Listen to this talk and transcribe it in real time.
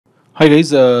Hi guys,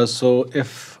 so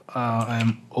if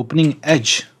I'm opening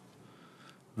Edge,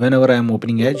 whenever I'm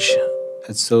opening Edge,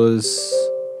 it shows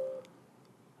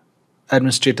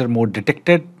administrator mode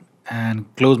detected and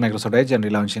close Microsoft Edge and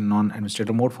relaunch in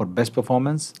non-administrator mode for best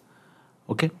performance.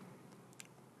 Okay,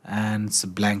 and it's a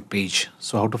blank page.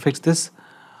 So how to fix this?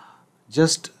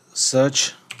 Just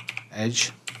search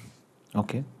Edge.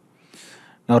 Okay,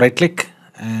 now right click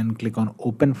and click on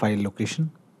open file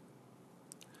location.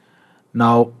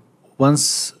 Now,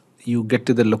 once you get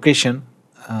to the location,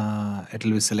 it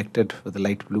will be selected with the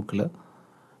light blue color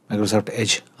Microsoft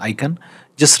Edge icon.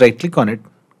 Just right click on it,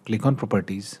 click on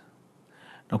properties.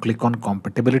 Now click on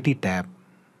compatibility tab.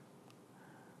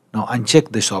 Now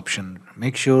uncheck this option.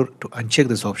 Make sure to uncheck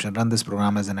this option. Run this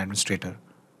program as an administrator.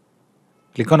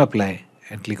 Click on apply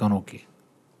and click on OK.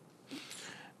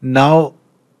 Now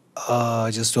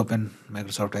just open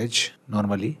Microsoft Edge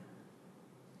normally.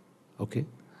 Okay,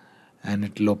 and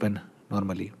it will open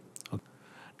normally. Okay.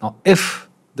 Now, if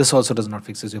this also does not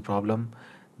fixes your problem,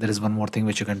 there is one more thing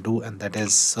which you can do, and that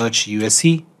is search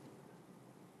USC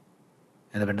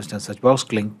in the Windows 10 search box.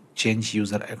 Click change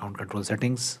user account control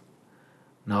settings.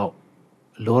 Now,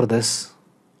 lower this.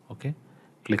 Okay,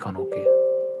 click on OK.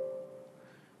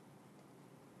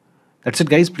 That's it,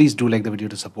 guys. Please do like the video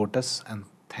to support us, and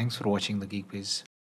thanks for watching the Geek Page.